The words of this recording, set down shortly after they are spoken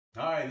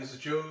Hi, this is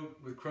Joe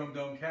with Chrome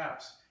Dome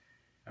Caps.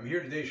 I'm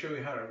here today to show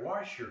you how to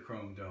wash your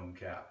Chrome Dome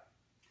cap.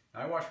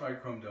 I wash my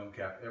Chrome Dome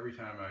cap every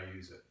time I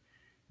use it.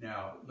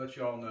 Now, let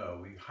you all know,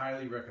 we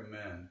highly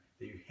recommend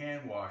that you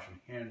hand wash and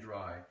hand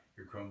dry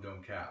your Chrome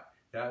Dome cap.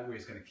 That way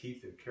it's going to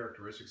keep the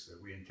characteristics that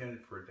we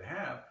intended for it to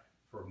have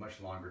for a much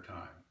longer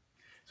time.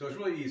 So it's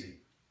really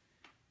easy.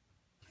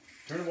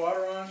 Turn the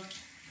water on,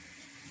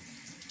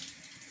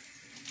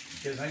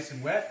 get it nice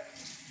and wet,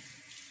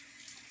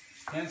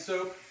 hand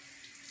soap,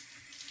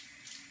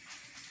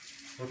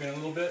 work it a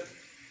little bit,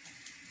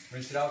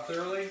 rinse it out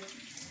thoroughly,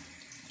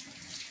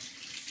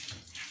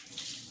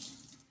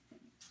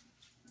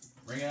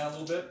 wring it out a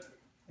little bit,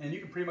 and you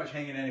can pretty much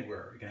hang it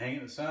anywhere. You can hang it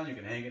in the sun, you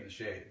can hang it in the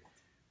shade.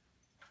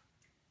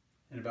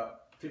 In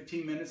about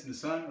 15 minutes in the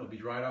sun, it'll be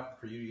dried off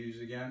for you to use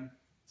it again.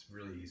 It's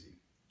really easy.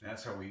 And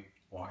that's how we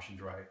wash and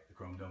dry the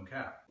Chrome Dome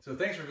cap. So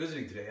thanks for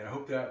visiting today, and I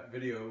hope that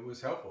video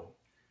was helpful.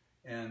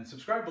 And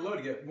subscribe below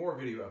to get more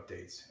video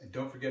updates. And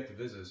don't forget to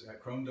visit us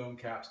at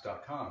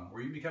ChromeDomeCaps.com,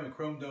 where you can become a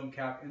Chrome Dome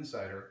Cap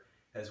insider,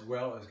 as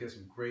well as get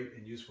some great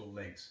and useful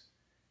links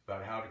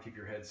about how to keep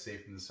your head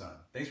safe from the sun.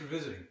 Thanks for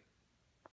visiting.